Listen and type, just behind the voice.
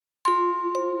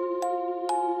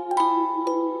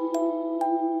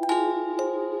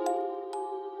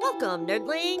Welcome,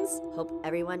 nerdlings! Hope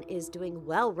everyone is doing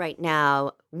well right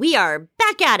now. We are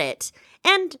back at it!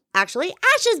 And actually,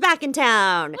 Ash is back in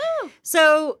town! Woo!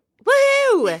 So,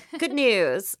 woohoo! Good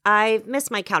news. I've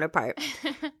missed my counterpart.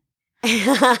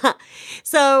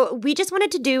 So, we just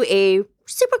wanted to do a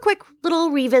super quick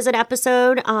little revisit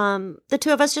episode. The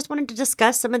two of us just wanted to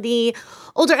discuss some of the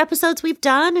older episodes we've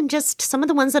done and just some of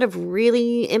the ones that have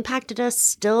really impacted us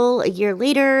still a year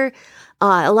later.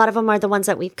 A lot of them are the ones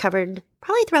that we've covered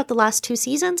probably throughout the last 2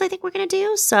 seasons, I think we're going to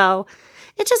do. So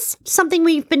it's just something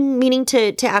we've been meaning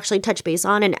to actually touch base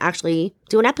on and actually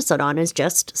do an episode on, is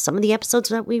just some of the episodes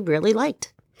that we really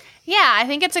liked. Yeah, I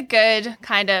think it's a good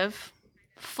kind of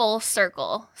full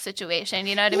circle situation.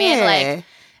 You know what I mean? Like,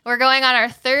 we're going on our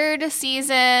 3rd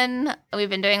season.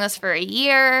 We've been doing this for a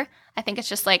year. I think it's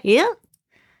just like... Yeah.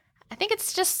 I think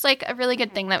it's just like a really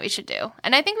good thing that we should do.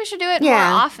 And I think we should do it more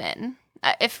often.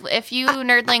 If you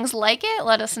nerdlings like it,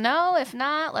 let us know. If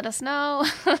not, let us know.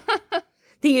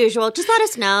 The usual. Just let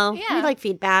us know. Yeah. We like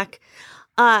feedback.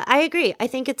 I agree. I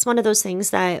think it's one of those things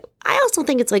that I also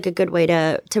think it's like a good way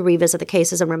to revisit the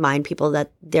cases and remind people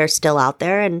that they're still out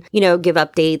there and, you know, give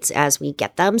updates as we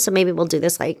get them. So maybe we'll do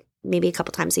this like maybe a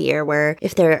couple times a year where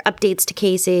if there are updates to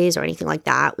cases or anything like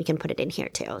that, we can put it in here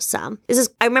too. So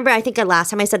I remember, I think the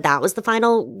last time I said that was the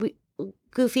final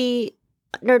Goofy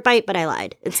Nerd Bite, but I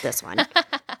lied. It's this one.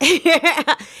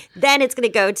 Then it's going to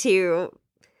go to,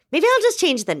 maybe I'll just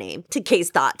change the name to Case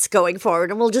Thoughts going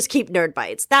forward, and we'll just keep Nerd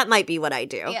Bites. That might be what I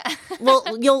do. Yeah. Well,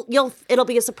 it'll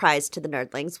be a surprise to the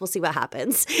nerdlings. We'll see what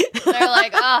happens. They're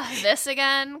like, oh, this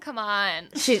again? Come on.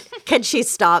 Can she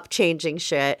stop changing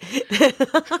shit?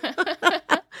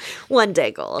 One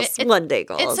day goals. One day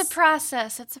goals. It's a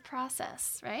process. It's a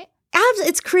process, right?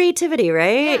 It's creativity,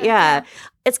 right? Yeah.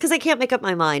 It's because I can't make up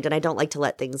my mind and I don't like to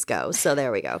let things go. So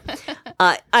there we go.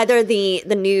 Either the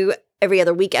new every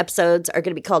other week episodes are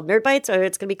going to be called Nerd Bites or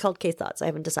it's going to be called Case Thoughts. I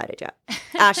haven't decided yet.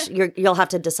 Ash, you'll have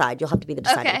to decide. You'll have to be the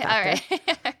deciding factor. Okay,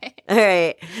 all right. All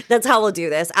right. That's how we'll do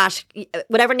this. Ash,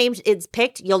 whatever name is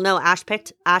picked, you'll know Ash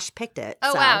picked it.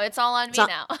 Oh, so. wow. It's all on me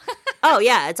now. Oh,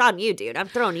 yeah. It's on you, dude. I'm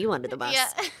throwing you under the bus.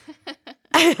 Yeah.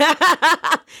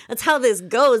 That's how this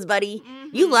goes, buddy.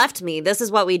 Mm-hmm. You left me. This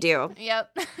is what we do.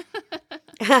 Yep.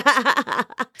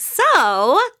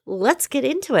 So let's get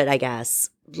into it, I guess.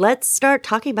 Let's start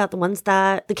talking about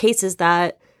the cases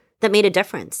that made a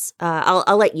difference.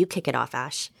 I'll let you kick it off,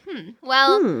 Ash.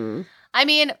 Well, I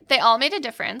mean, they all made a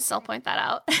difference. I'll point that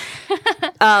out.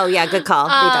 Oh, yeah, good call.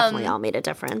 They definitely all made a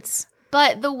difference.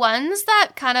 But the ones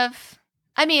that kind of,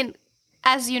 I mean,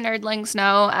 as you nerdlings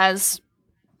know, as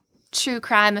true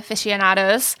crime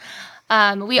aficionados,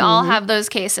 we all have those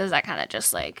cases that kind of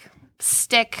just like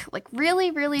stick, like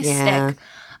really, really stick.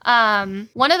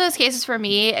 One of those cases for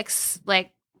me,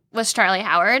 was Charlie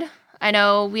Howard. I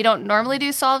know we don't normally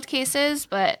do solved cases,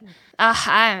 but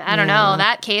I don't know.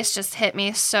 That case just hit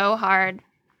me so hard.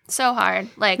 So hard.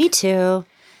 Like, me too.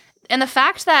 And the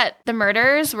fact that the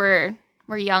murderers were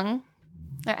young.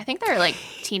 I think they were like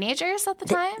teenagers at the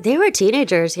time. They were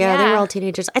teenagers. Yeah, they were all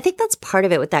teenagers. I think that's part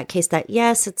of it with that case, that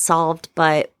yes, it's solved,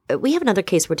 but we have another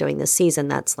case we're doing this season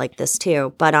that's like this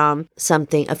too. But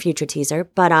a future teaser.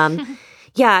 But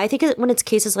yeah, I think when it's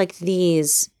cases like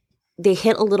these, they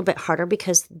hit a little bit harder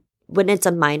because when it's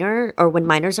a minor or when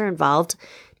minors are involved,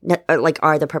 like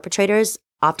are the perpetrators,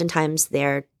 oftentimes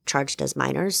they're charged as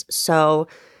minors. So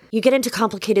you get into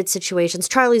complicated situations.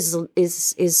 Charlie's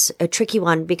is a tricky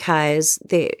one because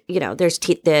there's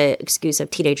the excuse of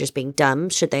teenagers being dumb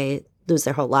should they lose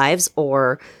their whole lives,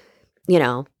 or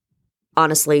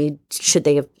honestly, should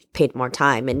they have paid more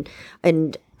time?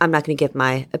 And I'm not going to give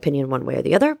my opinion one way or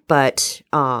the other, but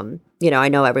I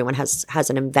know everyone has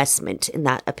an investment in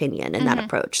that opinion and that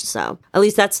approach. So at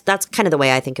least that's kind of the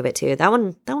way I think of it too. That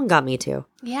one got me too.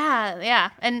 Yeah.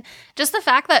 And just the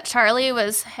fact that Charlie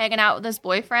was hanging out with his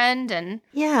boyfriend and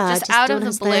just out of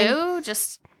the blue, thing.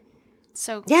 Just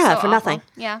so for awful. Nothing.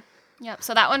 Yeah. Yep.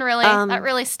 So that one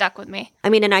really stuck with me. I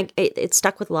mean, and it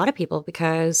stuck with a lot of people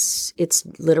because it's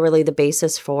literally the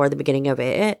basis for the beginning of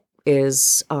it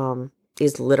is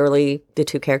literally the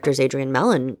 2 characters, Adrian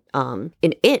Mellon,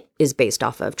 and it is based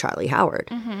off of Charlie Howard.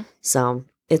 Mm-hmm. So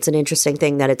it's an interesting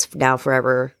thing that it's now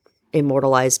forever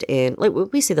immortalized in, like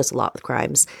we see this a lot with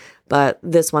crimes, but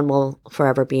this one will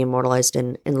forever be immortalized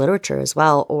in literature as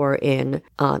well, or in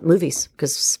movies,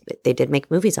 because they did make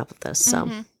movies off of this. So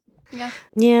yeah,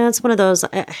 it's one of those,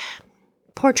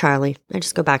 poor Charlie. I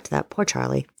just go back to that. Poor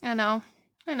Charlie. I know.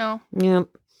 Yeah.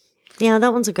 Yeah,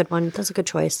 that one's a good one. That's a good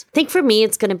choice. I think for me,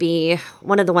 it's going to be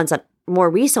one of the ones that more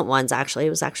recent ones, actually, it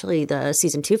was actually the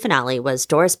season 2 finale, was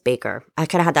Doris Baker. I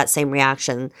kind of had that same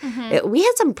reaction. We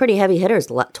had some pretty heavy hitters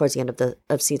towards the end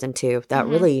of season 2 that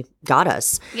really got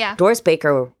us. Yeah. Doris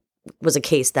Baker was a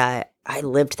case that I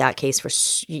lived that case for,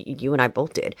 you and I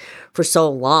both did, for so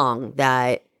long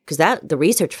that, because the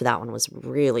research for that one was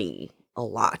really a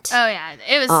lot. Oh, yeah.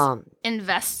 It was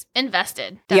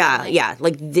invested. Definitely. Yeah.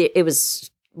 Like it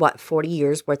was, 40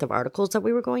 years worth of articles that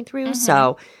we were going through.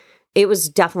 So it was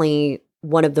definitely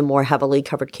one of the more heavily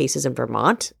covered cases in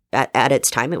Vermont at its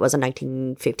time. It was a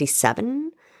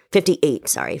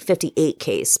 58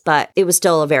 case, but it was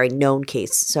still a very known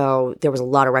case. So there was a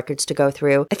lot of records to go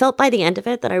through. I felt by the end of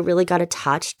it that I really got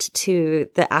attached to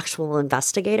the actual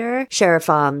investigator, Sheriff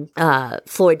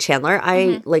Floyd Chandler.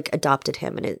 I adopted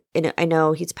him, and I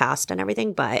know he's passed and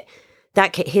everything, but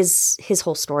that his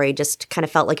whole story just kind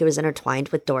of felt like it was intertwined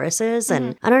with Doris's.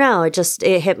 And I don't know, it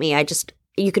hit me.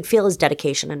 You could feel his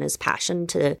dedication and his passion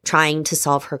to trying to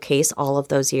solve her case all of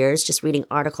those years, just reading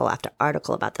article after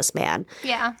article about this man.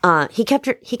 Yeah. He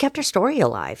kept her story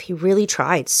alive. He really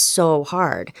tried so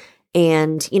hard.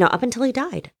 And, up until he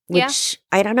died, which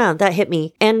I don't know, that hit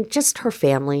me. And just her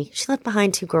family. She left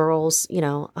behind 2 girls,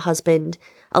 a husband,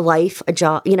 a life, a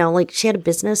job, she had a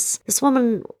business. This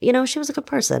woman, she was a good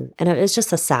person. And it was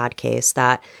just a sad case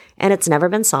and it's never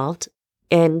been solved.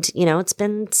 And, it's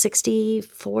been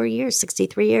 63 years.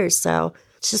 So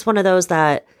it's just one of those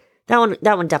that one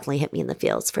definitely hit me in the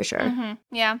feels for sure.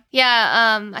 Yeah.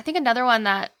 Yeah. I think another one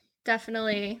that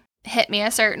definitely hit me a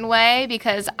certain way,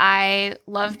 because I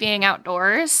love being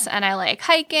outdoors and I like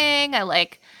hiking. I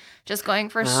like just going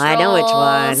for strolls. I know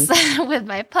which one. With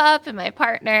my pup and my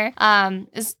partner,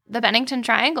 is the Bennington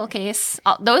Triangle case.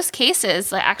 Those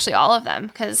cases, actually all of them,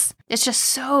 because it's just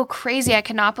so crazy. I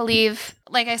cannot believe,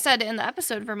 like I said in the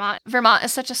episode, Vermont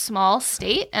is such a small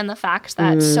state, and the fact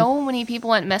that so many people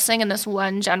went missing in this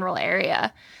one general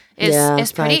area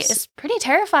is pretty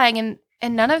terrifying,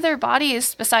 and none of their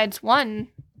bodies besides one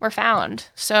were found.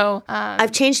 So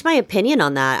I've changed my opinion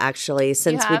on that, actually,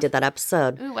 since we did that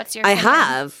episode. Ooh, what's your opinion? I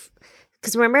have.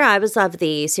 Because remember, I was of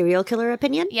the serial killer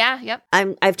opinion? Yeah, yep.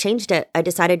 I've changed it. I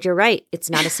decided you're right. It's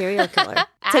not a serial killer.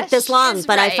 It took this long,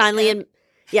 but right. I finally...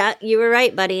 Yeah, you were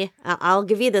right, buddy. I'll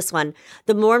give you this one.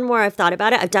 The more and more I've thought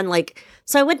about it, I've done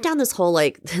so I went down this whole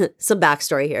some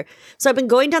backstory here. So I've been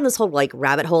going down this whole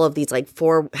rabbit hole of these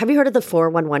have you heard of the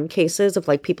 411 cases of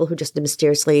people who just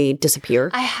mysteriously disappear?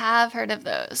 I have heard of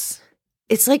those.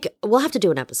 It's we'll have to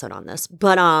do an episode on this,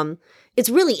 but it's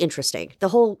really interesting. The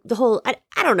whole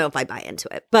I don't know if I buy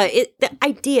into it, but the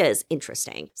idea is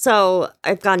interesting. So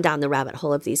I've gone down the rabbit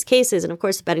hole of these cases, and of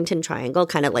course the Bennington Triangle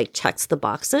kind of checks the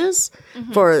boxes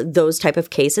for those type of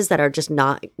cases that are just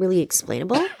not really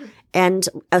explainable. And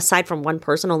aside from one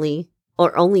person,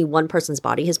 only one person's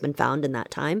body has been found in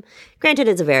that time. Granted,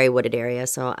 it's a very wooded area,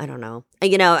 so I don't know.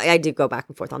 I do go back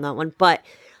and forth on that one, but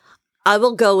I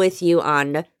will go with you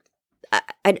on.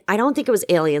 I don't think it was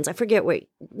aliens. I forget where.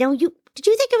 No, did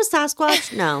you think it was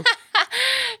Sasquatch? No.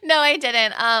 No, I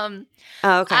didn't.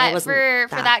 Oh, okay. For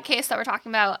that case that we're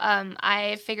talking about,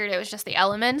 I figured it was just the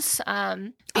elements.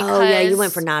 Because, oh yeah, you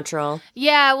went for natural.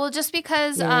 Yeah, well, just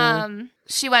because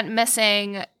she went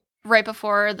missing right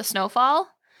before the snowfall,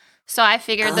 so I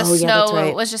figured the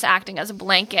snow was just acting as a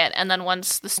blanket, and then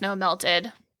once the snow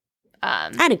melted.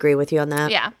 I'd agree with you on that.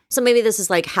 Yeah. So maybe this is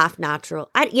half natural.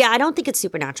 I don't think it's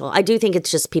supernatural. I do think it's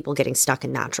just people getting stuck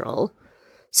in natural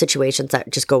situations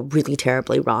that just go really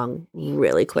terribly wrong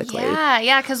really quickly.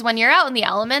 Yeah, because when you're out in the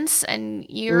elements and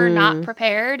you're not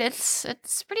prepared, it's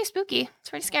pretty spooky.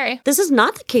 It's pretty scary. This is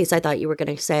not the case I thought you were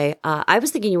going to say. I was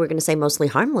thinking you were going to say mostly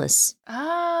harmless.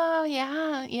 Oh,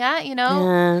 yeah. Yeah,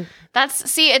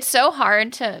 it's so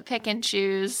hard to pick and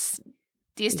choose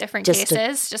these different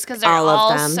cases just because they're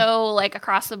all so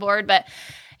across the board. But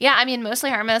yeah, I mean, mostly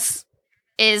harmless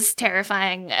is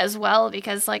terrifying as well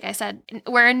because, like I said,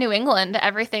 we're in New England.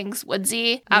 Everything's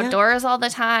woodsy, outdoors all the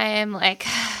time.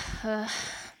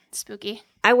 Spooky.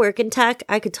 I work in tech.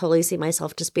 I could totally see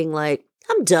myself just being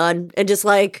I'm done, and just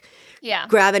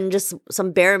grabbing just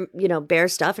some bare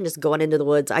stuff and just going into the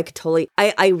woods. I could totally.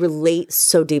 I relate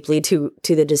so deeply to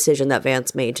the decision that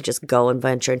Vance made to just go and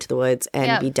venture into the woods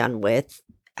and be done with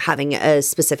having a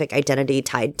specific identity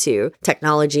tied to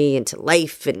technology and to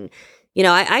life. And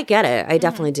I get it. I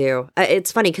definitely do.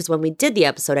 It's funny because when we did the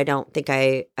episode, I don't think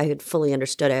I had fully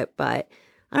understood it, but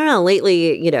I don't know.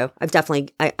 Lately, I've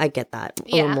definitely I get that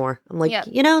a little more.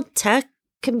 I'm tech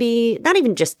can be not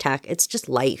even just tech, it's just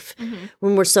life.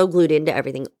 When we're so glued into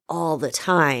everything all the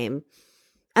time,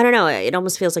 I don't know, it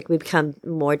almost feels like we become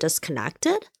more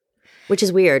disconnected. which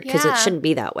is weird because it Yeah. shouldn't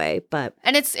be that way. But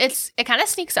And it kind of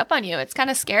sneaks up on you. It's kind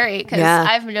of scary because Yeah.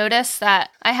 I've noticed that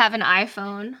I have an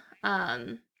iPhone,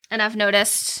 and I've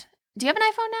noticed. Do you have an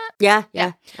iPhone, Nat? yeah,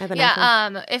 Yeah. I have an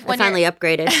iPhone. Yeah. I When finally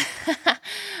upgraded.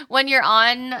 when you're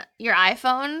on your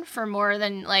iPhone for more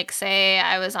than, like, say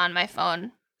I was on my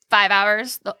phone 5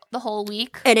 hours the whole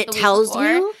week, And it the week tells before,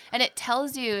 you? and it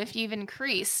tells you if you've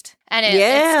increased, and it's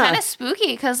Yeah. kind of spooky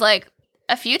because, like,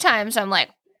 a few times I'm like,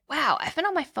 wow, I've been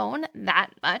on my phone that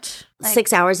much, like,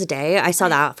 6 hours a day. I saw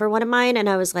like- that for one of mine, and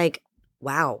I was like,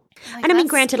 wow. like, And I mean, that's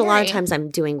granted, a lot of scary. times I'm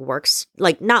doing works,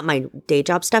 like not my day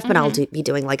job stuff, but I'll Mhm. be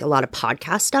doing like a lot of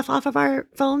podcast stuff off of our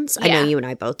phones. I know Yeah. you and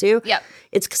I both do. Yep.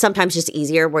 It's sometimes just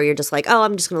easier where you're just like, oh,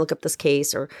 I'm just going to look up this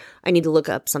case, or I need to look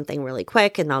up something really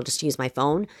quick, and I'll just use my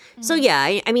phone. So Mhm.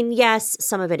 yeah, I mean, yes,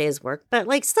 some of it is work, but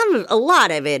like a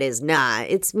lot of it is not.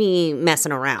 It's me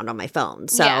messing around on my phone.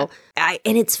 So Yeah.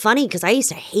 and it's funny because I used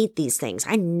to hate these things.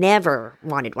 I never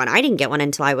wanted one. I didn't get one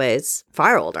until I was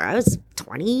far older. I was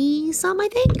 20 some, I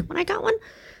think, when I got one.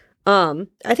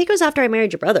 I think it was after I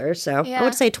married your brother, so I Yeah.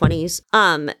 would say 20s.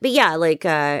 But yeah, like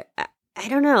I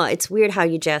don't know. It's weird how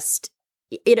you just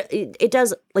it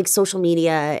does, like, social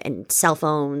media and cell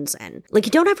phones, and like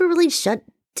you don't ever really shut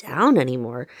down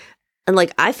anymore. And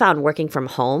like I found working from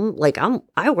home, like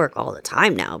I work all the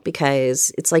time now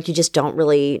because it's like you just don't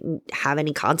really have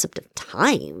any concept of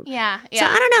time. Yeah. So Yeah.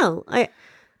 I don't know. I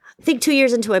think 2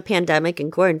 years into a pandemic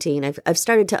and quarantine, I've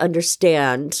started to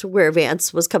understand where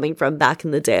Vance was coming from back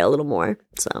in the day a little more.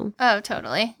 So Oh,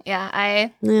 totally. Yeah.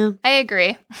 yeah, I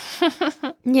agree.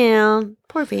 yeah.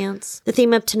 Poor Vance. The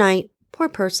theme of tonight. Poor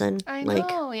person. I Like,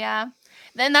 know, yeah.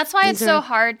 Then that's why it's These so are-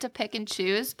 hard to pick and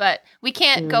choose, but we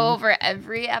can't go over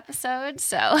every episode,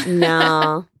 so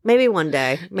no. Maybe one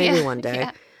day. Maybe Yeah, one day.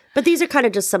 yeah. But these are kind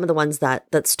of just some of the ones that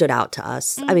stood out to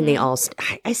us. I mean, they all.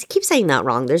 I keep saying that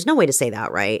wrong. There's no way to say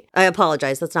that right. I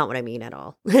apologize. That's not what I mean at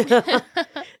all.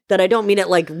 That I don't mean it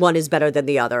like one is better than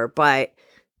the other. But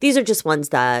these are just ones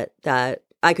that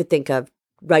I could think of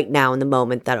right now in the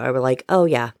moment that I were like, oh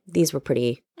yeah, these were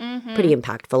pretty Mhm.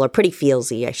 impactful, or pretty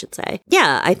feelsy, I should say.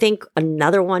 Yeah, I think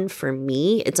another one for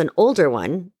me, it's an older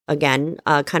one. Again,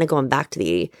 kind of going back to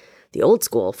the old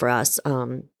school for us,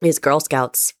 is Girl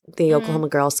Scouts, the Oklahoma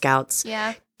Girl Scouts.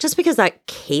 Yeah. Just because that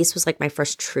case was like my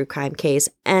first true crime case.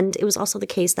 And it was also the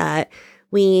case that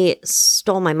we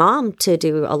stole my mom to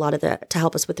do a lot of to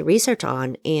help us with the research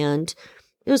on. And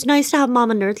it was nice to have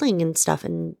Mama Nerdling and stuff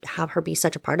and have her be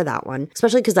such a part of that one,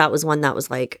 especially because that was one that was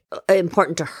like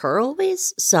important to her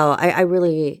always. So I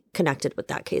really connected with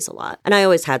that case a lot. And I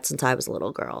always had since I was a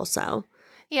little girl. So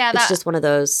Yeah, it's just one of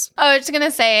those. I was going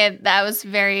to say that was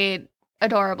very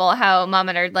adorable how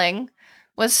Mama Nerdling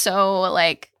was so,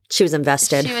 like, She was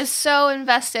invested. she was so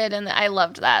invested, and I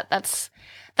loved that. That's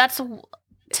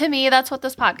to me, that's what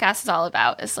this podcast is all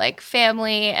about, is like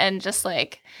family and just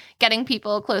like getting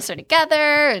people closer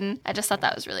together, and I just thought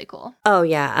that was really cool. Oh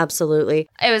yeah, absolutely.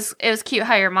 It was cute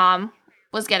how your mom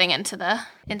was getting into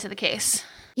the case.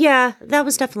 Yeah, that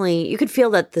was definitely, you could feel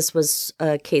that this was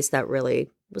a case that really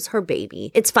was her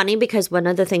baby. It's funny because one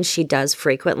of the things she does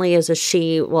frequently is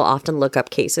she will often look up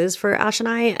cases for Ash and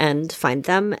I and find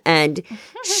them, and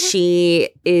she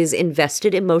is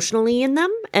invested emotionally in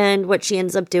them, and what she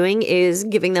ends up doing is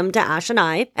giving them to Ash and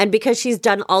I, and because she's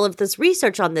done all of this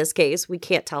research on this case, we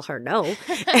can't tell her no.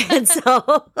 And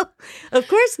so of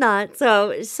course not.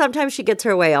 So sometimes she gets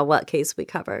her way on what case we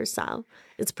cover, so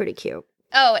it's pretty cute.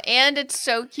 Oh, and it's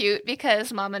so cute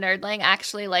because Mama Nerdling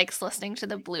actually likes listening to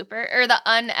the blooper or the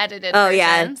unedited Oh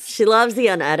yeah, versions. she loves the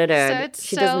unedited. So it's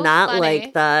she so does not funny.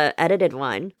 like the edited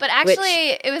one. But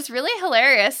actually, it was really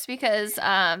hilarious because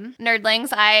Nerdlings,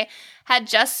 I had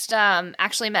just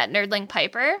actually met Nerdling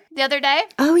Piper the other day.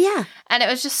 Oh yeah, And it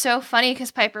was just so funny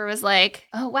because Piper was like,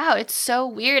 oh, wow, it's so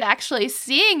weird actually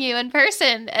seeing you in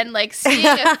person and like seeing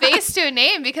a face to a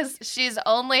name because she's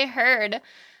only heard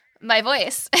my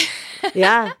voice.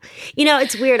 yeah. You know,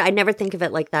 it's weird. I never think of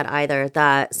it like that either.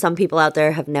 That some people out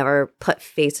there have never put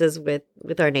faces with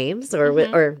our names, or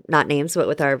or not names, but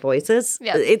with our voices.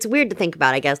 Yeah. It's weird to think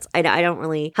about. I guess I don't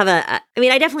really have I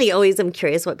mean, I definitely always am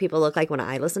curious what people look like when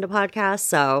I listen to podcasts.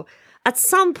 So at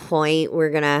some point, we're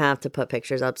gonna have to put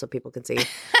pictures up so people can see.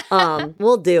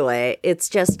 We'll do it. It's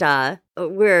just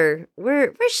we're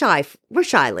shy. We're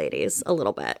shy ladies a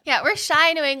little bit. Yeah, we're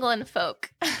shy New England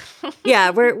folk. Yeah,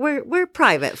 we're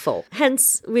private folk.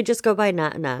 Hence, we just go by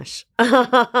Nat and Ash.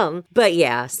 But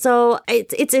yeah, so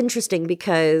it's interesting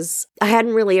because I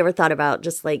hadn't really ever thought about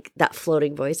just like that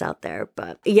floating voice out there.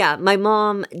 But yeah, my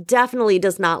mom definitely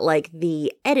does not like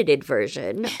the edited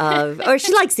version of, or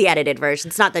she likes the edited version.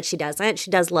 It's not that she doesn't.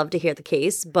 She does love to hear the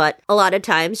case, but a lot of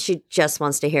times she just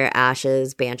wants to hear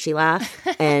Ash's banshee laugh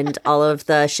and all of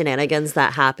the shenanigans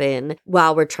that happen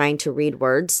while we're trying to read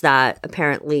words that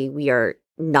apparently we are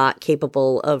not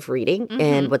capable of reading. Mm-hmm.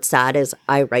 And what's sad is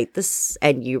I write this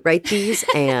and you write these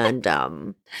and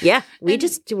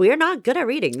we're not good at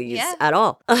reading these at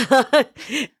all.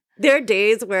 There are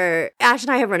days where Ash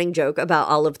and I have a running joke about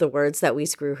all of the words that we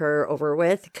screw her over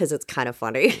with because it's kind of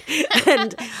funny.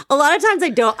 And a lot of times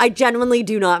I genuinely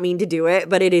do not mean to do it,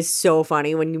 but it is so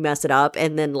funny when you mess it up.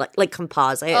 And then like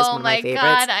composite is one of my favorites. Oh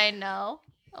my God, I know.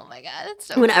 Oh my God, it's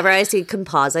so whenever I see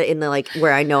composite in the like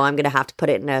where I know I'm going to have to put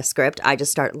it in a script, I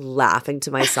just start laughing to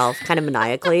myself kind of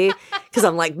maniacally because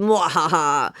I'm like,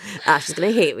 mwahaha, Ash is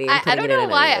going to hate me. I don't know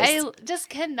why. I just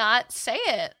cannot say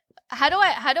it. How do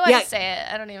I say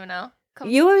it? I don't even know.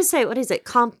 You always say, what is it?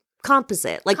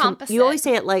 Composite. Like composite. You always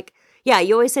say it like, yeah,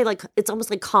 you always say like, it's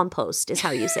almost like compost is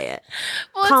how you say it.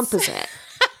 Well, composite.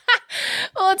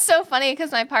 Well, it's so funny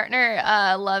because my partner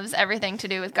loves everything to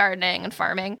do with gardening and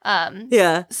farming.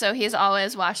 Yeah. So he's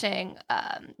always watching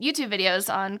YouTube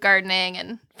videos on gardening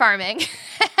and farming.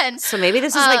 And so maybe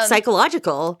this is like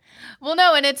psychological. Well,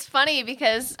 no, and it's funny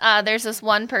because there's this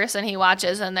one person he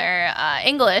watches and they're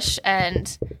English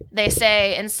and they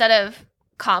say instead of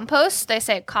compost, they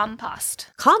say compost.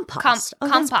 Compost.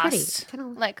 Compost.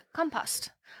 Like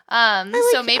compost.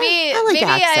 So maybe I like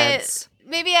accents.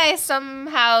 Maybe I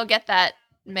somehow get that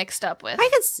mixed up with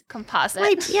composite.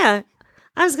 Right, yeah.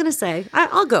 I was going to say,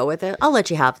 I'll go with it. I'll let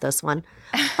you have this one.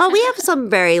 We have some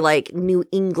very like New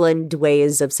England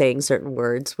ways of saying certain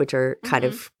words, which are kind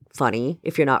of funny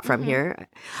if you're not from here.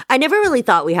 I never really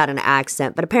thought we had an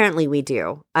accent, but apparently we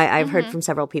do. I've heard from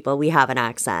several people we have an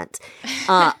accent,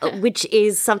 which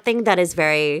is something that is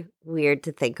very weird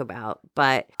to think about.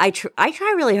 But I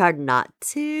try really hard not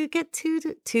to get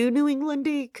too New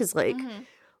Englandy because like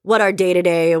what our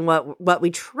day-to-day and what we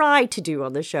try to do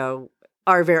on the show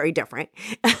are very different.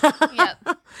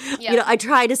 Yep. You know, I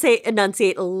try to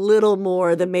enunciate a little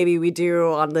more than maybe we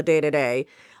do on the day-to-day.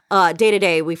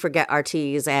 Day-to-day, we forget our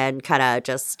T's and kind of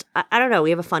just, I don't know, we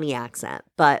have a funny accent.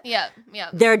 But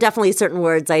there are definitely certain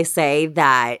words I say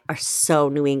that are so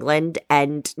New England,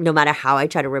 and no matter how I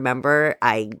try to remember,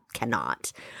 I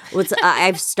cannot.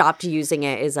 I've stopped using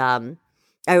it is, I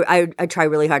try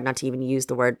really hard not to even use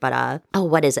the word, but,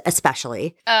 what is it?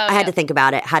 Especially. I had to think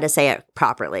about it, how to say it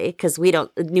properly, because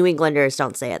New Englanders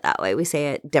don't say it that way. We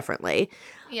say it differently.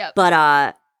 Yeah.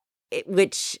 But,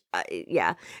 it's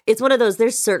one of those,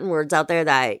 there's certain words out there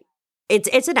that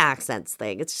it's an accents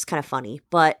thing. It's just kind of funny.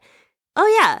 But,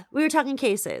 we were talking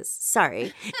cases.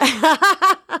 Sorry.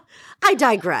 I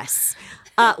digress.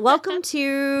 Welcome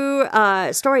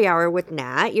to Story Hour with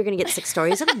Nat. You're going to get 6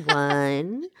 stories in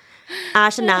one.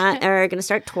 Ash and Nat are going to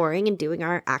start touring and doing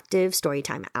our active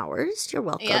storytime hours. You're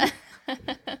welcome. Yeah.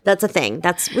 That's a thing.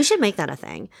 We should make that a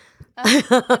thing.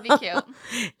 That'd be cute.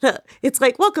 It's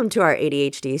like, welcome to our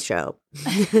ADHD show.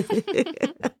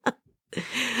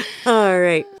 All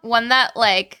right. One that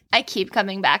like I keep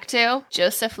coming back to,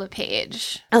 Joseph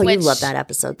LePage. Oh, you love that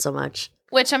episode so much.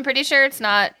 Which I'm pretty sure it's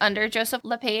not under Joseph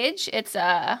LePage. It's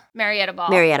Marietta Ball.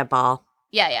 Marietta Ball.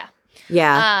 Yeah.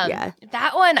 Yeah.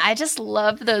 That one, I just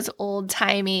love those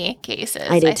old-timey cases.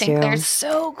 I think too. They're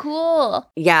so cool.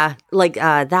 Yeah, like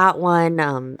that one,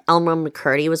 Elmer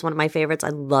McCurdy was one of my favorites. I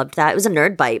loved that. It was a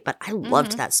nerd bite, but I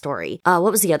loved that story. What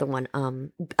was the other one?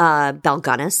 Belle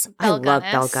Gunness. I love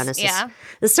Belle Gunness. Yeah.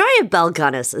 The story of Belle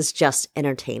Gunness is just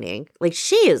entertaining. Like,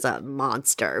 she is a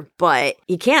monster, but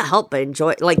you can't help but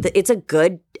enjoy. Like, it's a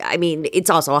good. I mean, it's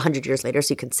also 100 years later,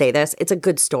 so you can say this. It's a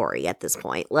good story at this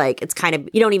point. Like, it's kind of,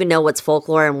 you don't even know what's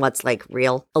folklore and what's like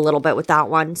real a little bit with that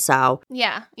one. So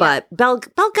yeah. But Belle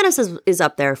Gunness is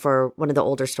up there for one of the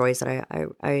older stories that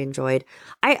I enjoyed.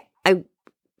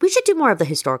 We should do more of the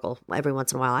historical every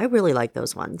once in a while. I really like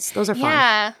those ones. Those are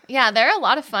fun. Yeah, they're a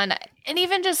lot of fun. And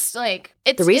even just like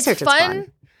the research is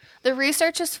fun. The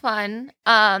research is fun.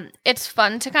 It's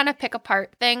fun to kind of pick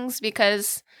apart things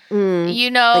because you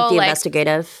know, like the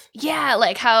investigative. Yeah,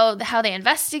 like how they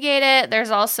investigate it. There's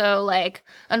also like,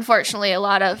 unfortunately, a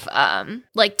lot of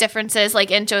like differences.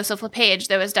 Like in Joseph LePage,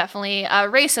 there was definitely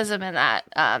racism in that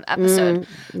episode.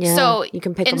 Yeah, so you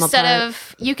can pick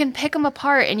you can pick them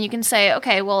apart and you can say,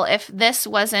 okay, well, if this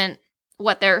wasn't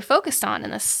what they're focused on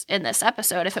in this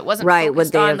episode. If it wasn't Right, would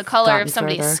focused they on have the color gotten of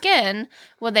somebody's further? skin,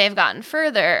 would they have gotten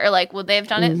further, or like would they have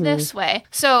done it this way?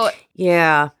 So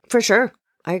Yeah, for sure.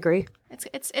 I agree.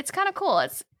 it's kind of cool.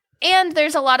 And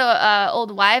there's a lot of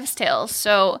old wives' tales.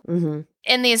 So Mm-hmm.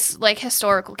 in these like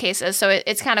historical cases, so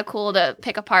it's kind of cool to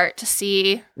pick apart to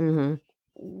see Mm-hmm.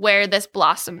 where this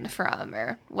blossomed from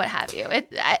or what have you.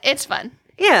 It's fun.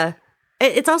 Yeah.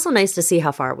 It's also nice to see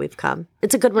how far we've come.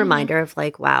 It's a good reminder of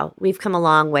like, wow, we've come a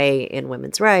long way in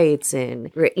women's rights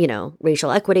and,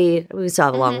 racial equity. We still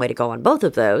have a long way to go on both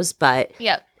of those, but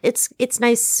Yep. it's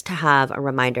nice to have a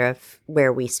reminder of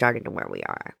where we started and where we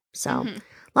are. So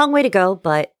long way to go,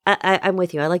 but I'm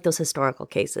with you. I like those historical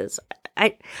cases.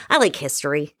 I like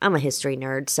history. I'm a history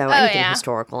nerd, so anything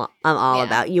historical I'm all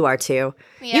about. You are too.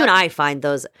 Yep. You and I find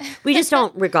those. We just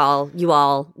don't regale you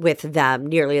all with them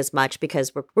nearly as much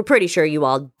because we're pretty sure you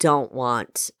all don't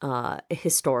want a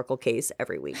historical case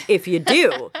every week. If you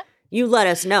do, you let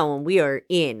us know and we are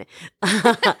in.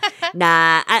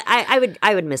 Nah, I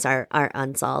would miss our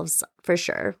unsolves for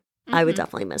sure. I would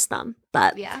definitely miss them,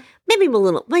 but maybe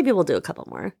we'll do a couple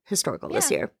more historical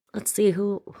this year. Let's see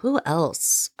who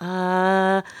else.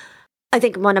 I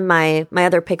think one of my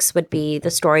other picks would be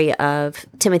the story of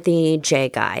Timothy J.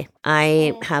 Guy.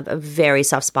 I have a very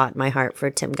soft spot in my heart for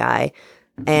Tim Guy,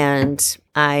 and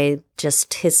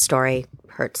his story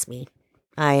hurts me.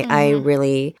 I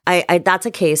really that's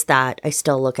a case that I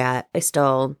still look at.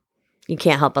 You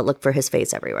can't help but look for his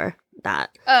face everywhere.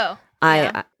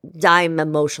 I'm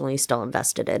emotionally still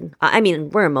invested in. I mean,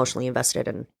 we're emotionally invested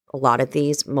in a lot of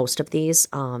these, most of these,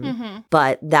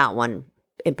 but that one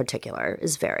in particular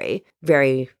is very,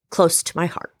 very close to my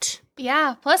heart.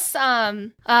 Yeah. Plus,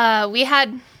 we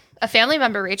had a family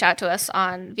member reach out to us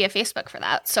via Facebook for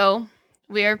that, so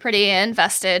we are pretty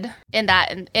invested in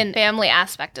that and in family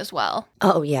aspect as well.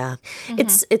 Oh yeah,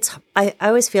 I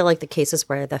always feel like the cases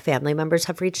where the family members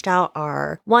have reached out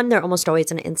are one, they're almost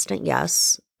always an instant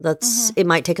yes. It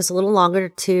might take us a little longer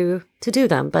to do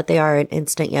them, but they are an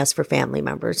instant yes for family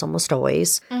members almost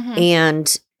always.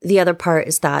 And the other part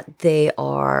is that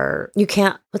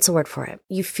what's the word for it?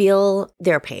 You feel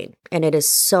their pain, and it is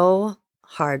so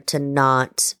hard to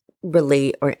not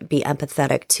relate or be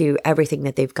empathetic to everything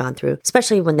that they've gone through,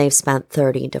 especially when they've spent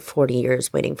 30 to 40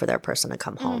 years waiting for their person to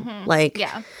come home.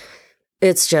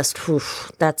 It's just,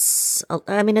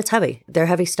 it's heavy. They're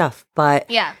heavy stuff, but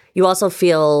you also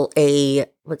feel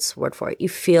what's the word for it? You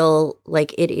feel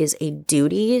like it is a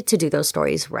duty to do those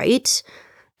stories right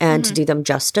and to do them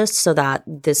justice so that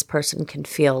this person can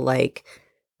feel like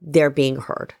they're being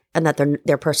heard and that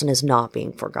their person is not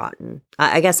being forgotten.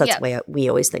 I guess that's the way we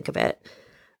always think of it.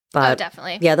 But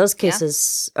definitely. Yeah, those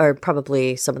cases are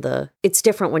probably it's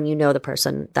different when you know the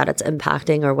person that it's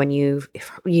impacting or when you've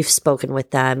spoken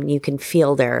with them, you can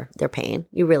feel their pain.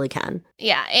 You really can.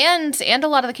 Yeah, and a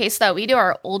lot of the cases that we do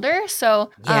are older, so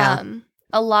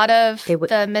a lot of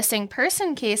the missing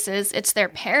person cases, it's their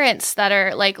parents that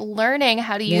are like learning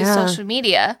how to use social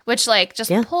media, which like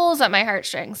just pulls at my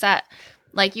heartstrings that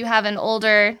like you have an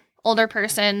older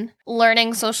person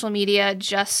learning social media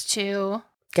just to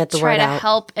try to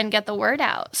help and get the word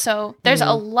out. So there's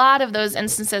a lot of those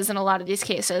instances in a lot of these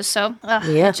cases. So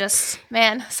it just,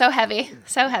 man, so heavy.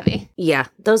 Yeah,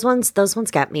 those ones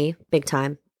get me big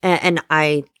time. And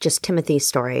Timothy's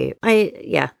story,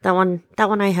 that one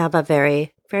I have a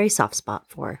very, very soft spot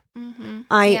for.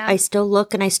 I still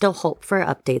look and I still hope for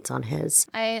updates on his.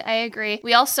 I agree.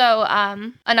 We also,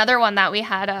 another one that we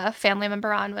had a family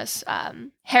member on was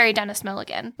Harry Dennis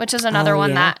Milligan, which is another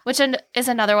one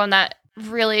that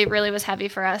really, really was heavy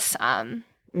for us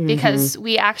because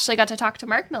we actually got to talk to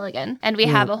Mark Milligan, and we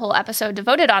have a whole episode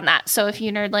devoted on that. So if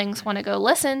you nerdlings want to go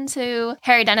listen to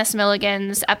Harry Dennis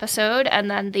Milligan's episode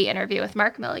and then the interview with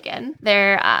Mark Milligan,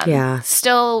 they're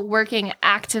still working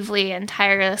actively and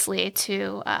tirelessly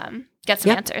to get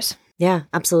some answers. Yeah,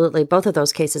 absolutely. Both of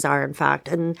those cases are, in fact.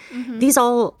 And these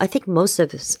all, I think most of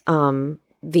this,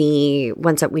 the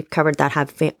ones that we've covered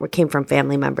that came from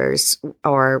family members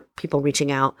or people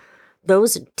reaching out,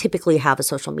 those typically have a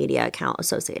social media account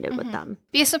associated with them.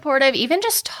 Be supportive, even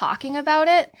just talking about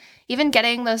it, even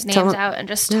getting those names out and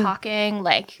just talking,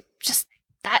 like, just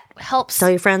that helps.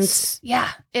 Tell your friends. Yeah,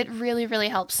 it really, really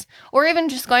helps. Or even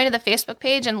just going to the Facebook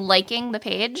page and liking the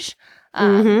page.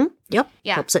 Yep.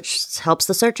 Yeah. Helps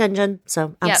the search engine.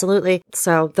 So absolutely. Yep.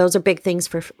 So those are big things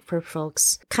for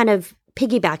folks. Kind of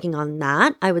piggybacking on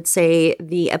that, I would say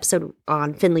the episode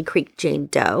on Finley Creek Jane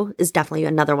Doe is definitely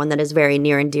another one that is very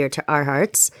near and dear to our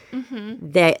hearts.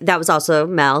 That was also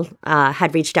Mel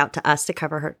had reached out to us to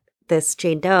cover this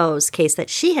Jane Doe's case that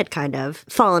she had kind of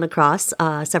fallen across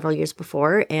several years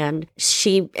before. And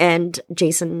she and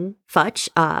Jason Futch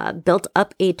built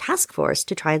up a task force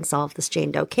to try and solve this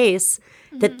Jane Doe case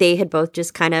that they had both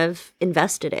just kind of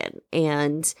invested in.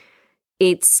 And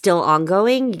it's still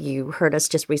ongoing. You heard us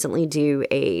just recently do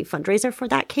a fundraiser for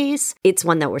that case. It's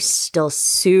one that we're still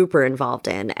super involved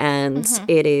in. And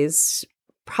it is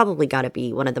probably got to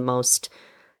be one of the most,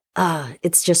 they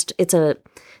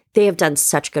have done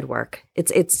such good work.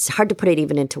 It's hard to put it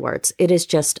even into words. It is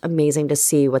just amazing to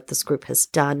see what this group has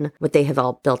done, what they have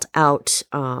all built out.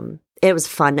 It was a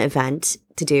fun event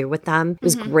to do with them. It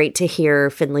was great to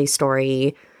hear Finley's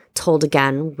story told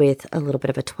again with a little bit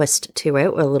of a twist to it,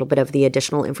 a little bit of the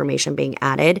additional information being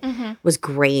added was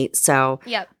great. So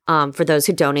for those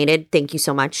who donated, thank you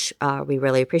so much. We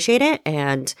really appreciate it.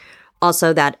 And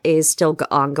also that is still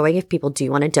ongoing. If people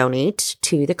do want to donate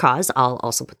to the cause, I'll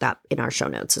also put that in our show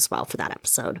notes as well for that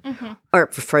episode or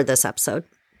for this episode.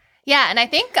 Yeah. And I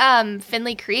think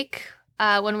Finley Creek,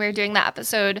 when we were doing that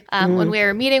episode, when we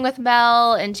were meeting with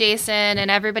Mel and Jason and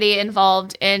everybody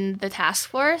involved in the task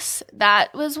force,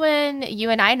 that was when you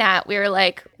and I, Nat, we were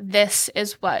like, this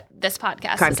is what this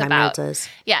podcast Crime is Time about. Notes.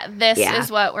 Yeah, this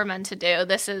is what we're meant to do.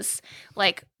 This is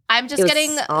like, I'm just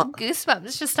getting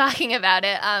goosebumps just talking about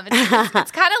it.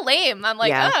 It's kind of lame. I'm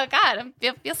like, oh, God,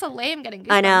 I feel so lame getting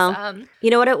goosebumps. I know.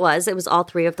 You know what it was? It was all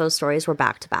three of those stories were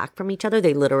back to back from each other.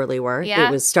 They literally were. Yeah.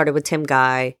 It was started with Tim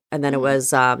Guy, and then it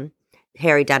was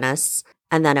Harry Dennis,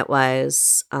 and then it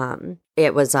was Finley.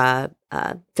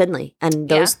 And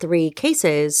those three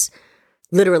cases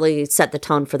literally set the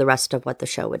tone for the rest of what the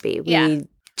show would be. We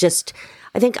just,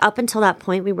 I think up until that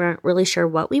point, we weren't really sure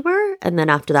what we were. And then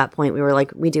after that point, we were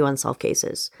like, we do unsolved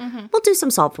cases. We'll do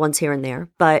some solved ones here and there,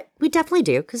 but we definitely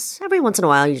do, because every once in a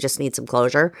while, you just need some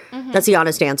closure. That's the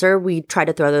honest answer. We try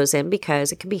to throw those in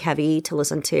because it can be heavy to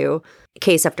listen to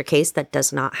case after case that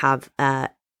does not have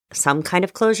some kind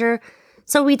of closure.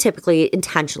 So we typically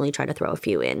intentionally try to throw a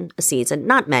few in a season.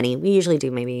 Not many. We usually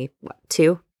do maybe,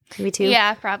 two? Maybe two?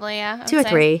 Yeah, probably, yeah. Two or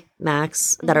three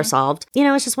max that are solved. You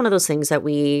know, it's just one of those things that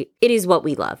it is what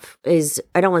we love.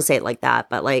 I don't want to say it like that,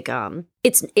 but like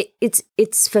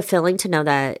it's fulfilling to know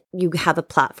that you have a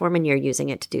platform and you're using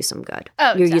it to do some good.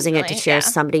 Oh, you're using it to share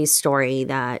somebody's story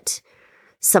that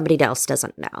somebody else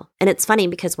doesn't know. And it's funny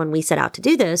because when we set out to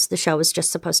do this, the show was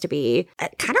just supposed to be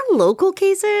kind of local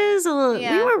cases. We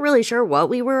weren't really sure what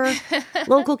we were.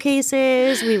 Local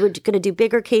cases. We were going to do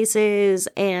bigger cases.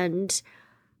 And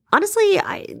honestly,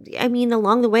 I mean,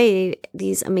 along the way,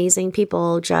 these amazing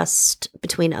people just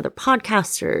between other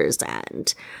podcasters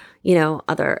and, you know,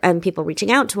 and people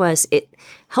reaching out to us, it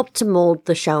helped to mold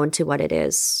the show into what it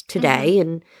is today.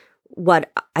 And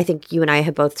what I think you and I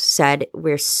have both said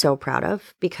we're so proud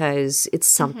of, because it's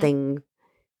something,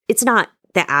 it's not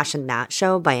the Ash and Nat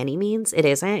show by any means. It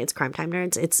isn't. It's Crime Time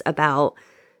Nerds. It's about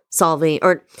solving,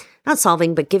 or not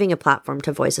solving, but giving a platform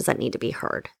to voices that need to be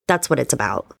heard. That's what it's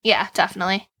about. Yeah,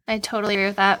 definitely. I totally agree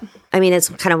with that. I mean, it's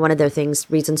kind of one of the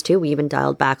reasons too. We even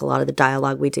dialed back a lot of the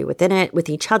dialogue we do within it with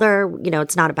each other. You know,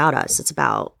 it's not about us. It's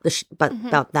about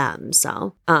about them.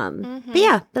 So, but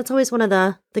yeah, that's always one of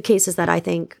the cases that I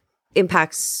think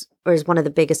impacts, or is one of the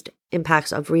biggest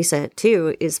impacts of recent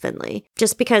too, is Finley.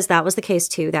 Just because that was the case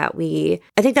too I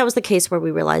think that was the case where we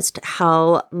realized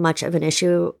how much of an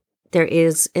issue there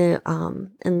is in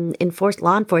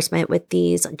law enforcement with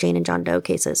these Jane and John Doe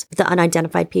cases, the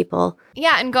unidentified people.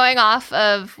 Yeah, and going off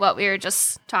of what we were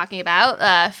just talking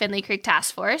about, Finley Creek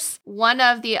Task Force, one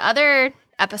of the other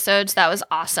episodes that was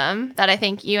awesome that I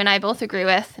think you and I both agree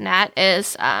with, Nat,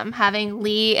 is having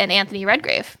Lee and Anthony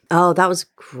Redgrave. Oh, that was a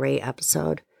great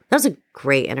episode. That was a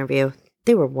great interview.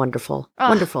 They were wonderful.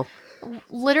 Wonderful.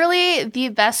 Literally the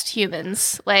best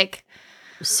humans. Like,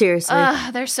 seriously.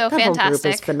 They're so that fantastic. Whole group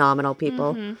is phenomenal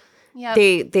people.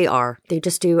 Yep. They are. They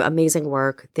just do amazing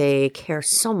work. They care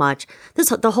so much.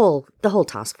 The whole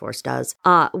task force does.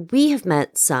 We have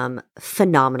met some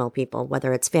phenomenal people,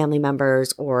 whether it's family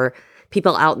members or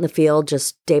people out in the field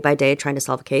just day by day trying to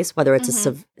solve a case, whether it's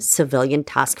a civilian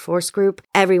task force group.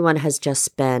 Everyone has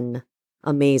just been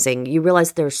amazing. You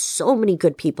realize there's so many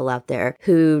good people out there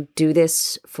who do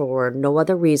this for no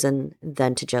other reason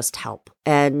than to just help.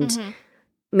 And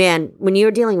man, when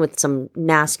you're dealing with some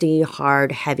nasty,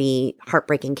 hard, heavy,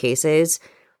 heartbreaking cases,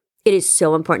 it is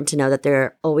so important to know that there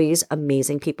are always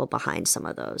amazing people behind some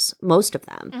of those, most of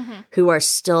them, who are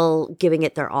still giving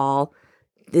it their all.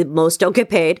 Most don't get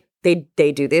paid.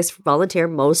 They do this volunteer.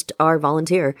 Most are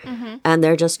volunteer. And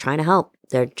they're just trying to help.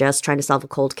 They're just trying to solve a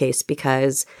cold case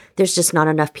because there's just not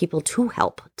enough people to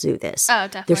help do this. Oh,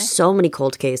 definitely. There's so many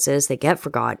cold cases. They get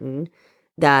forgotten.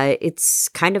 that it's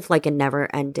kind of like a never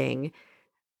ending.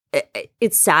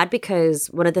 It's sad because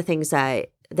one of the things that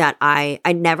I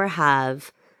never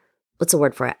have, what's the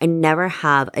word for it? I never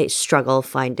have a struggle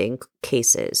finding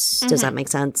cases. Does that make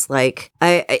sense? Like,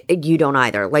 you don't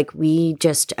either. Like, you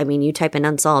type in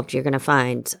unsolved, you're going to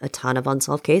find a ton of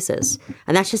unsolved cases.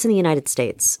 And that's just in the United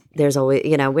States. There's always,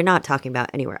 we're not talking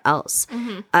about anywhere else.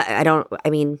 We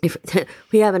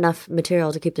have enough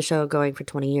material to keep the show going for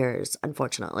 20 years,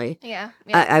 unfortunately. Yeah.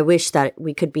 I wish that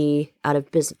we could be out of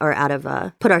business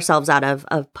or put ourselves out of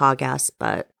podcasts,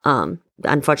 but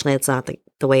unfortunately, it's not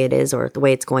the way it is or the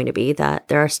way it's going to be, that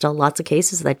there are still lots of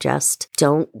cases that just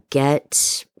don't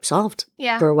get solved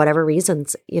for whatever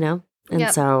reasons,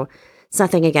 And so it's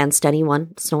nothing against anyone.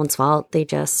 It's no one's fault.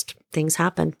 Things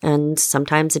happen. And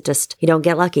sometimes you don't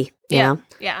get lucky, you know?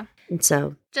 Yeah. And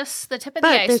so. Just the tip of the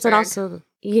iceberg. But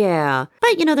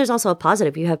there's also a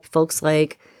positive. You have folks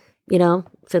like,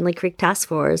 Finley Creek Task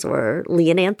Force or Lee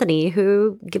and Anthony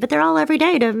who give it their all every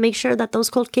day to make sure that those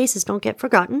cold cases don't get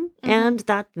forgotten and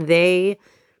that they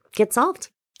get solved.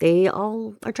 They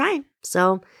all are trying.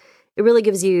 So it really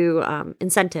gives you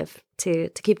incentive to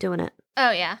keep doing it.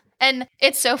 Oh, yeah. And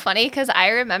it's so funny because I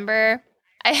remember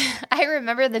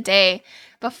the day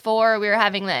before we were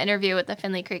having the interview with the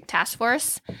Finley Creek Task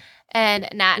Force. And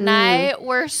Nat and I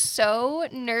were so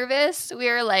nervous. We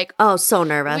were like... Oh, so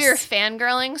nervous. We were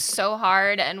fangirling so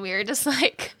hard, and we were just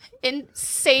like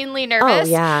insanely nervous. Oh,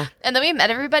 yeah. And then we met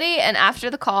everybody, and after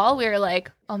the call, we were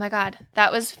like, oh my God,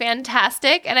 that was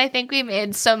fantastic. And I think we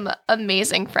made some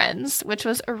amazing friends, which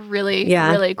was a really,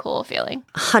 really cool feeling.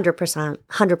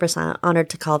 100% honored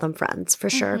to call them friends, for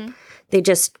sure. They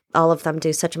all of them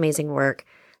do such amazing work.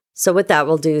 So with that,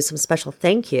 we'll do some special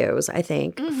thank yous, I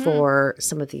think, for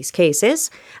some of these cases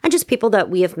and just people that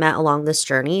we have met along this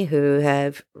journey who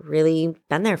have really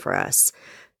been there for us.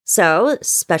 So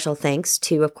special thanks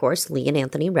to, of course, Lee and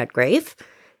Anthony Redgrave.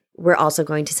 We're also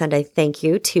going to send a thank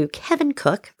you to Kevin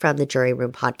Cook from the Jury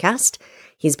Room podcast.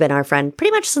 He's been our friend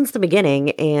pretty much since the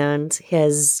beginning and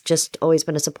has just always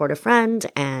been a supportive friend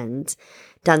and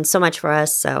done so much for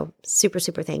us, so super,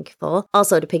 super thankful.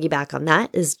 Also, to piggyback on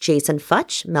that is Jason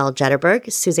Futch, Mel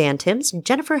Jetterberg, Suzanne Timms,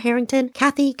 Jennifer Harrington,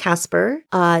 Kathy Casper.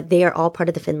 They are all part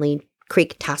of the Finley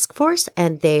Creek Task Force,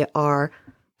 and they are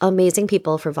amazing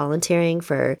people for volunteering,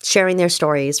 for sharing their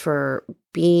stories, for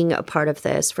being a part of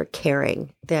this, for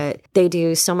caring. That they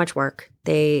do so much work.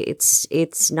 It's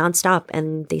nonstop,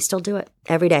 and they still do it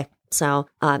every day. So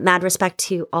mad respect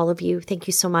to all of you. Thank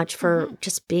you so much for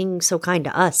just being so kind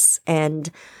to us and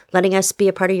letting us be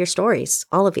a part of your stories,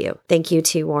 all of you. Thank you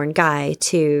to Warren Guy,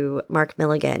 to Mark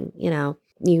Milligan.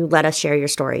 You let us share your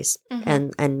stories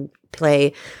and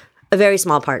play a very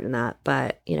small part in that.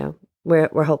 But,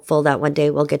 we're hopeful that one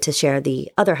day we'll get to share the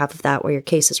other half of that where your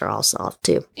cases are all solved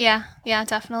too. Yeah,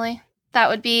 definitely.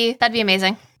 That'd be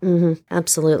amazing.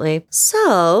 Absolutely.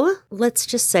 So let's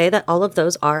just say that all of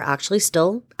those are actually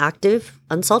still active,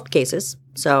 unsolved cases.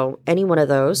 So any one of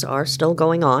those are still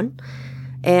going on.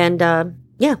 And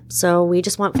so we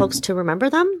just want folks to remember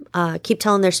them, keep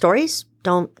telling their stories.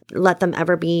 Don't let them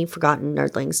ever be forgotten,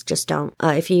 nerdlings. Just don't.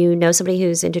 If you know somebody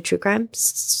who's into true crime,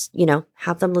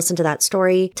 have them listen to that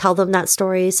story, tell them that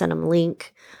story, send them a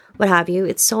link, what have you.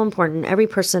 It's so important. Every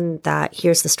person that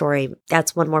hears the story,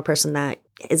 that's one more person that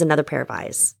is another pair of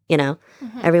eyes,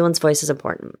 Everyone's voice is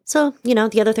important. So,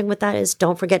 the other thing with that is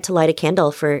don't forget to light a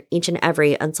candle for each and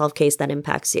every unsolved case that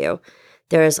impacts you.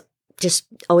 Just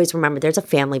always remember there's a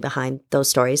family behind those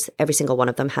stories. Every single one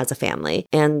of them has a family.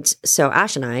 And so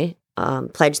Ash and I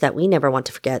pledge that we never want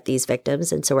to forget these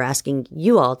victims. And so we're asking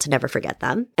you all to never forget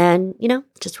them. And,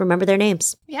 just remember their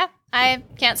names. Yeah. I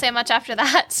can't say much after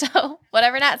that. So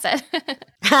whatever Nat said.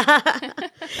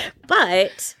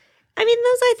 But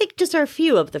those I think just are a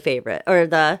few of the favorite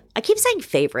I keep saying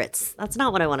favorites. That's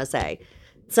not what I want to say.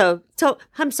 So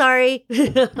I'm sorry.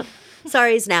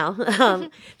 Sorry's now.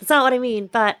 That's not what I mean.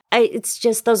 But it's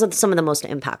just, those are some of the most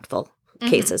impactful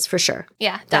cases for sure.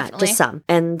 Yeah, definitely. Just some.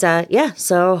 And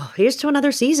so here's to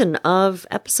another season of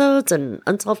episodes and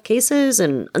unsolved cases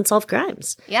and unsolved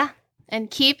crimes. Yeah. And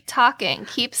keep talking.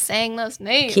 Keep saying those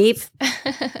names.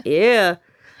 Yeah.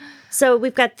 So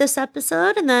we've got this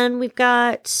episode, and then we've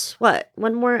got,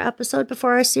 one more episode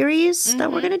before our series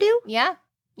that we're going to do? Yeah.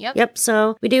 Yep.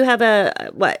 So we do have I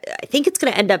think it's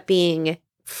going to end up being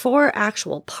 4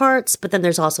 actual parts, but then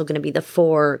there's also going to be the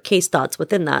 4 case thoughts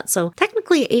within that. So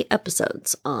technically 8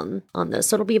 episodes on this.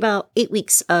 So it'll be about 8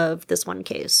 weeks of this one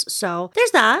case. So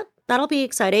there's that. That'll be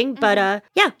exciting. But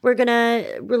we're going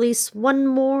to release 2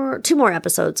 more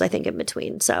episodes, I think, in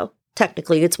between. So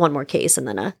technically it's 1 more case and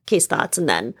then a case thoughts and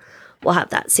then we'll have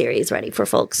that series ready for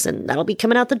folks, and that'll be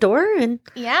coming out the door, and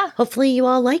hopefully you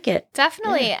all like it.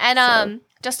 Definitely. Yeah, and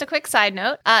just a quick side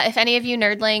note, if any of you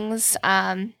nerdlings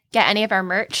get any of our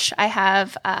merch, I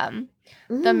have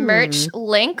the merch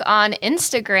link on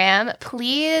Instagram.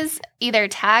 Please either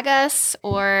tag us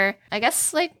or I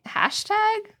guess like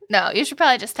hashtag. No, you should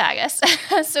probably just tag us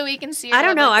so we can see. I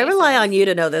don't know. I rely on you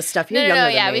to know this stuff. You're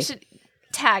younger than me. We should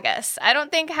tag us. I don't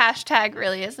think hashtag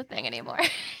really is the thing anymore.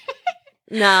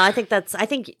 No, I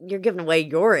think you're giving away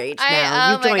your age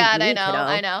now. Oh my God,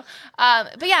 I know.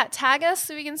 But yeah, tag us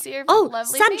so we can see your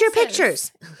lovely send faces. your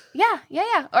pictures.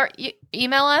 Yeah. Or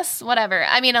email us, whatever.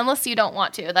 I mean, unless you don't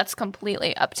want to, that's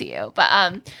completely up to you.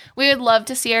 But we would love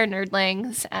to see our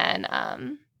nerdlings and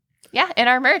in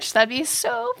our merch. That'd be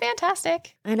so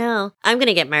fantastic. I know. I'm going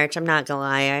to get merch. I'm not going to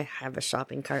lie. I have a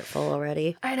shopping cart full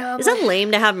already. I know. Is that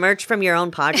lame to have merch from your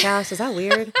own podcast? Is that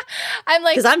weird? I'm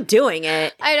like, because I'm doing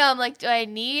it. I know. I'm like, do I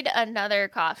need another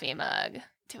coffee mug?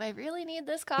 Do I really need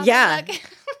this coffee mug?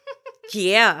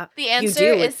 Yeah. The answer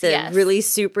you do, is with the yes. really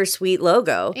super sweet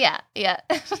logo. Yeah.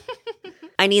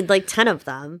 I need like 10 of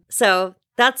them. So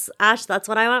that's Ash. That's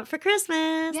what I want for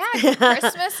Christmas. Yeah,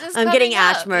 Christmas is I'm getting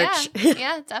Ash merch.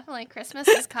 Yeah, definitely. Christmas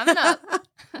is coming up.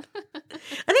 I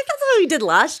think that's what we did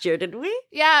last year, didn't we?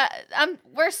 Yeah,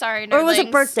 we're sorry, nerdlings. Or was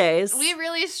it birthdays? We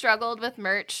really struggled with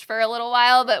merch for a little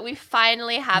while, but we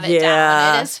finally have it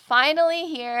down. It is finally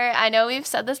here. I know we've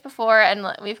said this before, and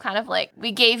we've kind of like,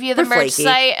 we gave you the merch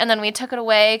site, and then we took it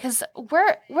away, because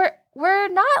we're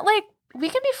not like, we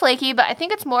can be flaky, but I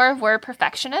think it's more of we're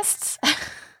perfectionists.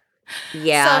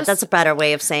 Yeah, so, that's a better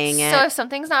way of saying it. So if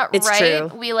something's not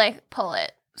right, we like pull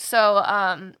it. So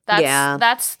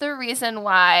that's the reason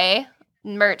why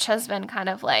merch has been kind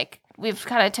of like, we've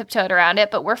kind of tiptoed around it,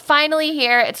 but we're finally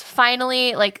here. It's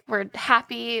finally like, we're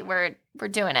happy. We're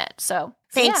doing it. So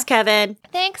thanks, Kevin.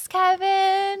 Thanks,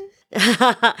 Kevin.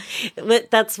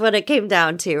 That's what it came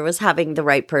down to, was having the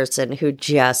right person who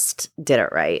just did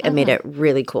it right and made it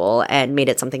really cool and made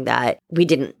it something that we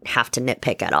didn't have to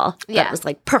nitpick at all. Yeah. That was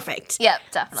like perfect. Yep,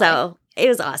 definitely. So it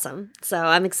was awesome. So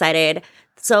I'm excited.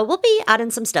 So we'll be adding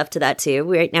some stuff to that too.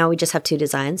 Right now we just have 2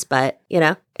 designs, but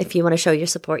if you want to show your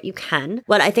support, you can.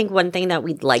 What I think one thing that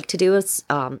we'd like to do is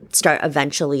start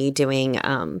eventually doing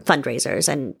fundraisers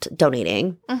and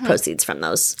donating proceeds from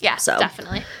those. Yeah, so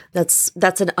definitely.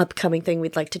 That's an upcoming thing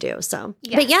we'd like to do. So,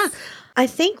 But yeah, I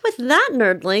think with that,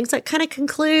 nerdlings, that kind of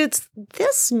concludes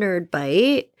this Nerd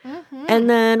Bite. And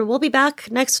then we'll be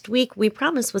back next week. We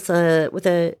promise with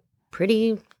a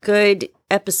pretty good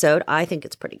episode. I think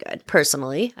it's pretty good.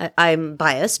 Personally, I'm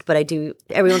biased, but I do.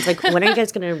 Everyone's like, when are you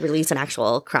guys going to release an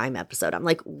actual crime episode? I'm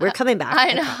like, we're coming back.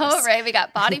 I know, right? We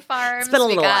got Body Farms. It's been a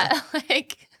little while.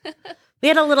 We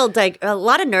had a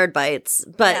lot of Nerd Bites,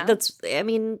 but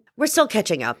we're still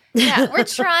catching up. Yeah, we're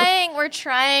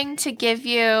trying to give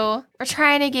you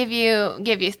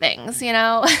things,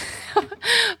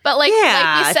 But like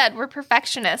we said, we're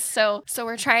perfectionists, so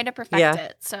we're trying to perfect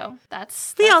it. So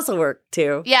that's we also work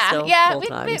too. Yeah,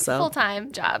 full-time, we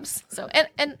full-time jobs. So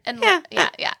and yeah.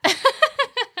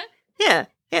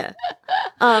 Yeah.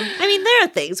 There are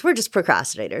things. We're just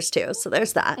procrastinators too. So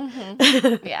there's that.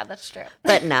 Yeah, that's true.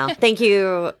 But no, thank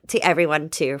you to everyone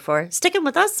too for sticking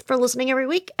with us, for listening every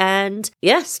week. And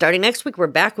starting next week, we're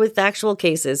back with actual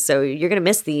cases. So you're going to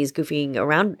miss these goofing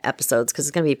around episodes because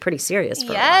it's going to be pretty serious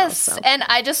for a while. So. And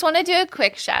I just want to do a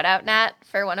quick shout out, Nat,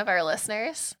 for one of our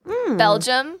listeners.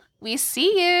 Belgium, we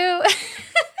see you.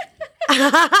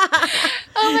 Oh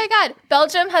my God.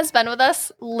 Belgium has been with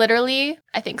us literally,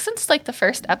 I think, since like the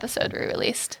first episode we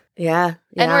released. Yeah.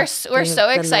 And we're so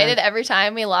excited every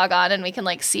time we log on and we can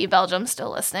like see Belgium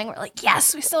still listening. We're like,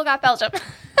 yes, we still got Belgium.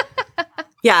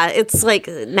 Yeah, it's like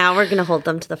now we're going to hold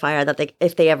them to the fire that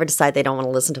if they ever decide they don't want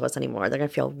to listen to us anymore, they're going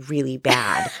to feel really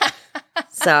bad.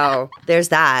 So there's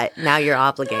that. Now you're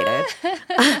obligated.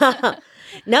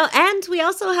 No, and we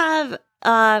also have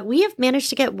we have managed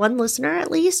to get 1 listener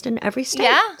at least in every state.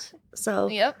 Yeah. So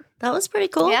that was pretty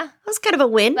cool. Yeah. That was kind of a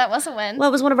win. That was a win. Well,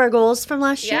 it was one of our goals from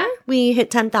last year. We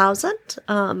hit 10,000.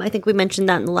 I think we mentioned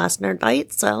that in the last Nerd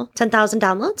Bite. So 10,000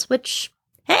 downloads, which,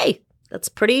 hey, that's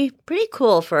pretty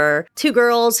cool for 2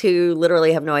 girls who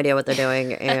literally have no idea what they're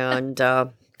doing. And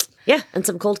and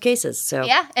some cold cases. So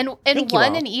and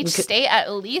 1 in each state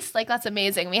at least. Like, that's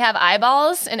amazing. We have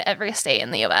eyeballs in every state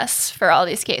in the U.S. for all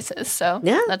these cases. So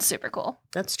that's super cool.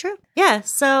 That's true. Yeah.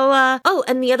 So,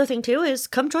 and the other thing too is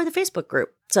come join the Facebook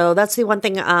group. So that's the one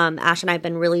thing Ash and I have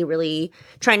been really, really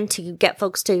trying to get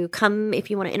folks to come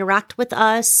if you want to interact with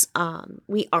us.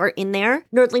 We are in there.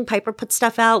 Nerdling Piper puts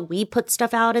stuff out. We put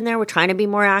stuff out in there. We're trying to be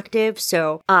more active.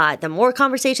 So the more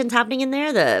conversations happening in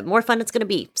there, the more fun it's going to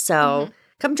be. So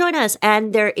come join us.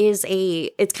 And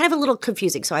it's kind of a little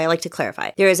confusing, so I like to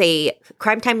clarify. There is a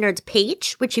Crime Time Nerds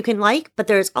page, which you can like, but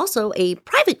there's also a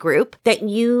private group that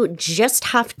you just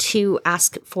have to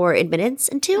ask for admittance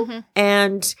into.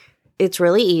 And it's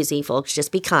really easy, folks.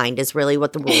 Just be kind is really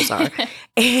what the rules are.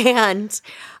 And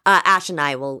Ash and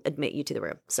I will admit you to the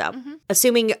room. So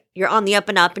assuming you're on the up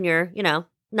and up and you're,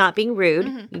 not being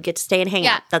rude, you get to stay and hang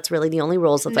out. That's really the only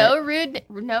rules of it. No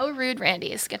rude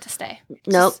Randys get to stay.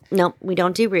 No, we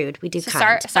don't do rude. We do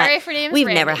kind. Sorry for naming. We've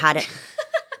never had it.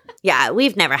 Yeah,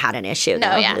 we've never had an issue.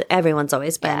 No, everyone's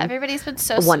always been. Yeah, everybody's been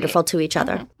so wonderful sweet. To each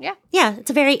other. Yeah,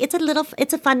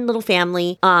 it's a fun little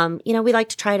family. We like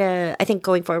to try to. I think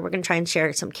going forward, we're going to try and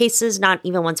share some cases, not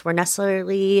even ones we're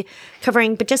necessarily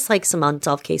covering, but just like some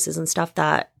unsolved cases and stuff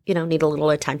that need a little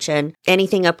attention.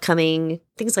 Anything upcoming,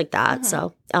 things like that.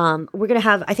 So we're going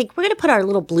to put our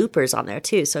little bloopers on there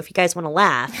too. So if you guys want to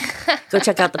laugh, go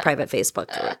check out the private Facebook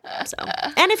group. So,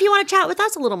 and if you want to chat with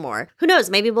us a little more, who knows?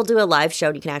 Maybe we'll do a live show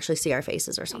and you can actually see our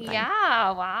faces or something.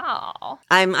 Yeah, wow.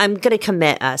 I'm going to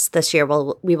commit us this year.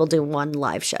 We will do one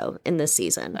live show in this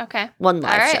season. Okay. One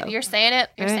live show. You're saying it.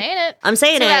 Saying it. I'm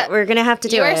saying it. We're going to have to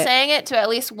do it. You are saying it to at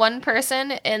least one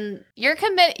person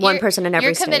one person in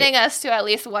every state. You're committing us to at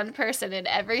least one person in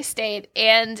every state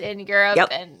and in Europe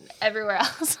and everywhere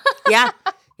else. Yeah.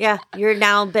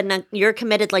 You're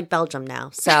committed like Belgium now.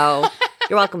 So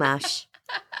you're welcome, Ash.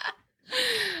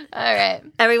 All right.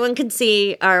 Everyone can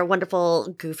see our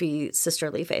wonderful, goofy,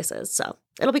 sisterly faces. So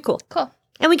it'll be cool. Cool.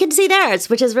 And we can see theirs,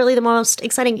 which is really the most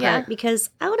exciting part because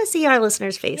I want to see our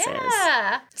listeners' faces.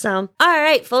 Yeah. So, all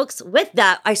right, folks. With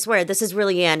that, I swear this is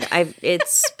really the end.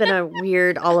 It's been a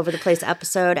weird, all over the place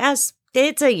episode.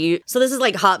 So this is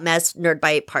like Hot Mess Nerd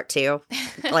Bite Part 2.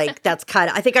 Like that's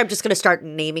I think I'm just gonna start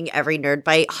naming every Nerd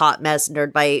Bite Hot Mess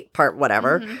Nerd Bite Part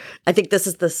whatever. I think this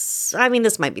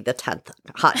might be the 10th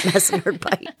Hot Mess Nerd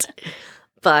Bite.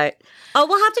 But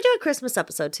we'll have to do a Christmas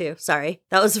episode too. Sorry.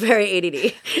 That was very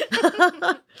ADD.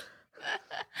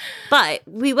 But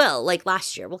we will, like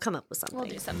last year, we'll come up with something. We'll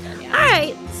do something, yeah. All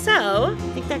right. So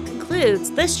I think that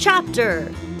concludes this chapter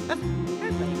of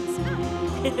Nerd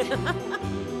Bites.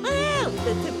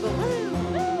 Woo!